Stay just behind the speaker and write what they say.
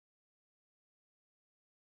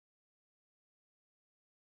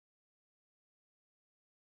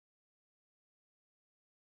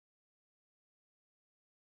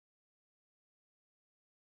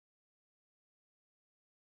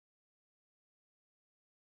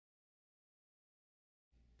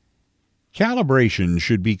Calibration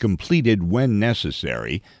should be completed when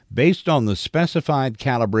necessary based on the specified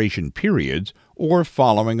calibration periods or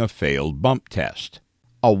following a failed bump test.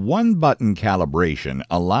 A one-button calibration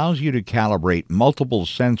allows you to calibrate multiple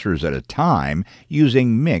sensors at a time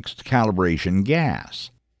using mixed calibration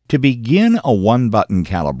gas. To begin a one-button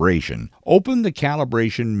calibration, open the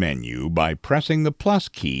calibration menu by pressing the plus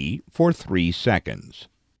key for 3 seconds.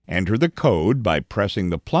 Enter the code by pressing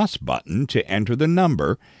the plus button to enter the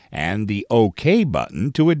number and the OK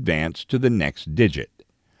button to advance to the next digit.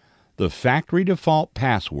 The factory default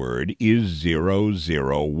password is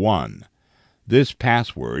 001. This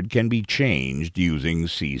password can be changed using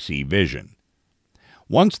CC Vision.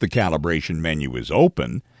 Once the calibration menu is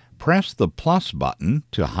open, press the plus button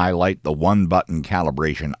to highlight the one-button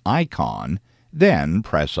calibration icon, then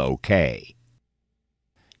press OK.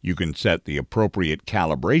 You can set the appropriate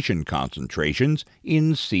calibration concentrations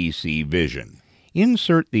in CC Vision.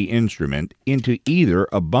 Insert the instrument into either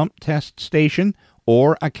a bump test station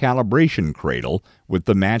or a calibration cradle with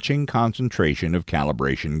the matching concentration of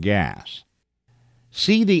calibration gas.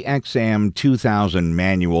 See the X-am 2000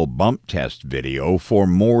 manual bump test video for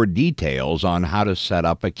more details on how to set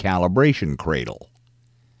up a calibration cradle.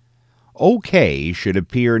 OK should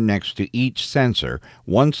appear next to each sensor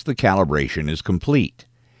once the calibration is complete.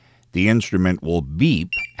 The instrument will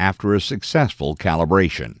beep after a successful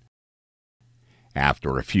calibration.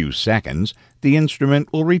 After a few seconds, the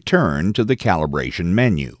instrument will return to the calibration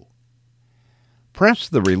menu. Press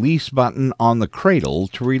the release button on the cradle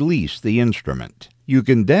to release the instrument. You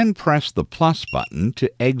can then press the plus button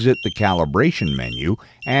to exit the calibration menu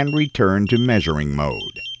and return to measuring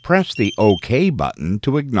mode. Press the OK button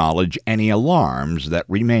to acknowledge any alarms that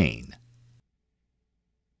remain.